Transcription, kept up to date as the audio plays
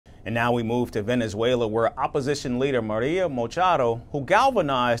And now we move to Venezuela, where opposition leader Maria Machado, who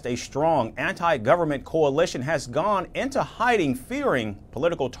galvanized a strong anti-government coalition, has gone into hiding, fearing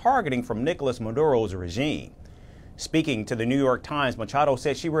political targeting from Nicolas Maduro's regime. Speaking to the New York Times, Machado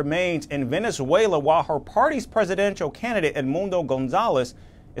said she remains in Venezuela while her party's presidential candidate Edmundo Gonzalez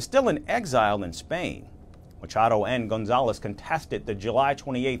is still in exile in Spain. Machado and Gonzalez contested the July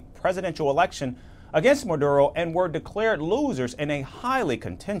 28th presidential election against Maduro and were declared losers in a highly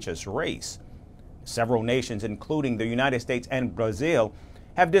contentious race. Several nations, including the United States and Brazil,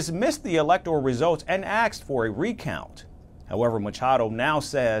 have dismissed the electoral results and asked for a recount. However, Machado now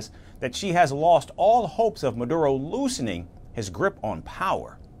says that she has lost all hopes of Maduro loosening his grip on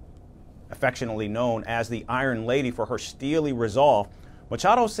power. Affectionately known as the Iron Lady for her steely resolve,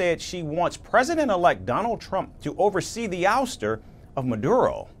 Machado said she wants President-elect Donald Trump to oversee the ouster of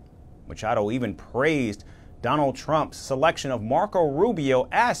Maduro. Machado even praised Donald Trump's selection of Marco Rubio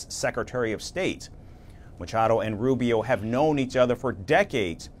as Secretary of State. Machado and Rubio have known each other for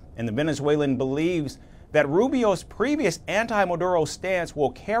decades, and the Venezuelan believes that Rubio's previous anti-Maduro stance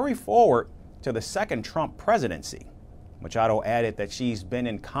will carry forward to the second Trump presidency. Machado added that she's been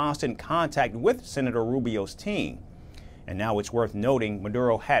in constant contact with Senator Rubio's team. And now it's worth noting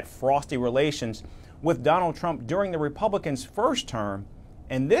Maduro had frosty relations with Donald Trump during the Republicans' first term,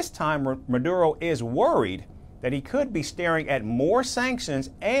 and this time Maduro is worried that he could be staring at more sanctions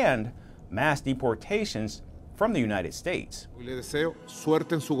and mass deportations from the United States.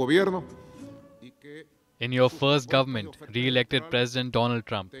 In your first government, re-elected President Donald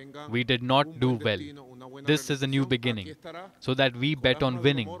Trump, we did not do well. This is a new beginning, so that we bet on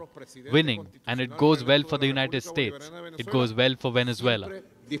winning. Winning, and it goes well for the United States. It goes well for Venezuela.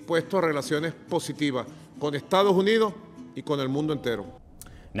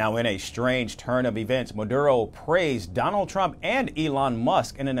 Now, in a strange turn of events, Maduro praised Donald Trump and Elon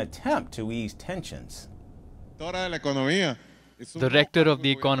Musk in an attempt to ease tensions. Director of the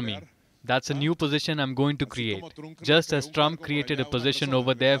economy. That's a new position I'm going to create. Just as Trump created a position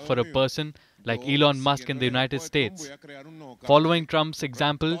over there for a person like Elon Musk in the United States. Following Trump's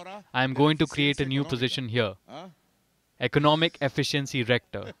example, I am going to create a new position here. Economic Efficiency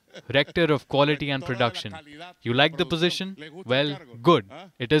Rector. Rector of Quality and Production. You like the position? Well, good.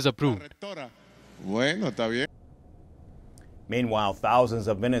 It is approved. Meanwhile, thousands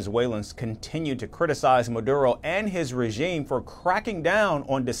of Venezuelans continue to criticize Maduro and his regime for cracking down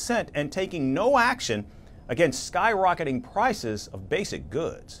on dissent and taking no action against skyrocketing prices of basic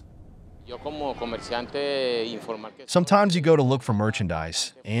goods. Sometimes you go to look for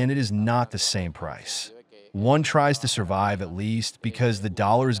merchandise, and it is not the same price. One tries to survive at least because the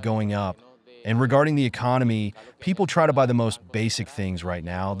dollar is going up. And regarding the economy, people try to buy the most basic things right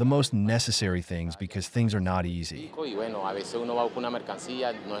now, the most necessary things, because things are not easy.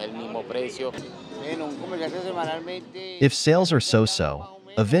 If sales are so-so,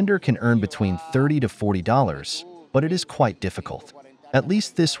 a vendor can earn between $30 to $40, but it is quite difficult. At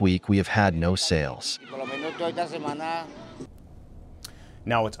least this week, we have had no sales.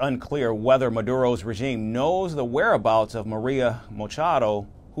 Now, it's unclear whether Maduro's regime knows the whereabouts of Maria Machado,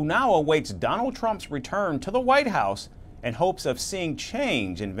 who now awaits Donald Trump's return to the White House in hopes of seeing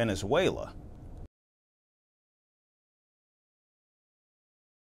change in Venezuela.